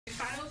We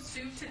filed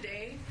suit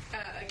today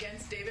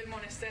against David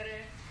Monestere.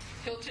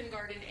 Hilton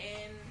Garden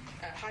Inn,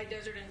 High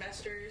Desert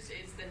Investors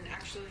is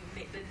actually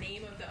the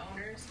name of the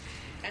owners,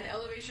 and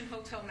Elevation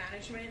Hotel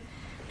Management,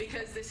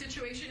 because the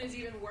situation is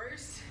even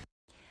worse.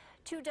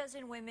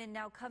 24 women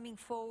now coming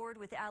forward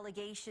with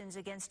allegations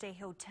against a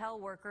hotel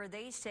worker.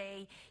 They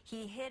say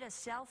he hid a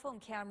cell phone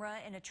camera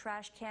in a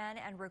trash can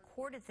and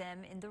recorded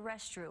them in the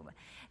restroom.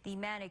 The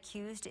man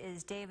accused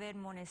is David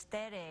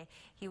Monestere.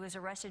 He was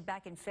arrested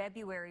back in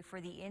February for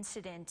the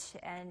incident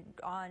and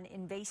on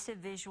invasive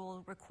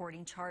visual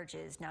recording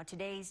charges. Now,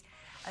 today's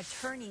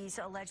attorneys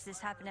allege this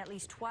happened at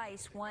least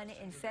twice, one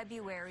in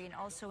February and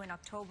also in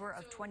October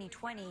of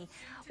 2020.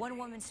 One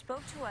woman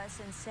spoke to us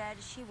and said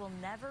she will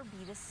never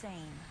be the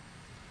same.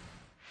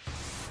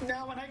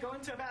 Now, when I go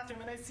into a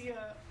bathroom and I see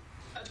a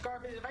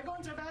garbage, if I go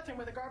into a bathroom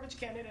with a garbage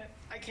can in it,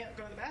 I can't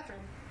go to the bathroom.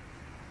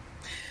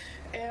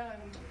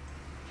 And,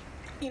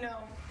 you know,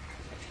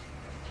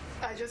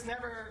 I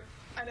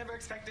never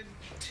expected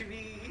to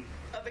be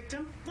a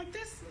victim like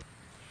this.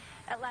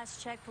 At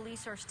last check,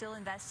 police are still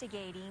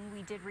investigating.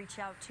 We did reach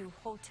out to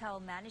hotel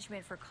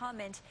management for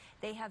comment.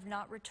 They have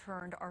not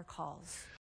returned our calls.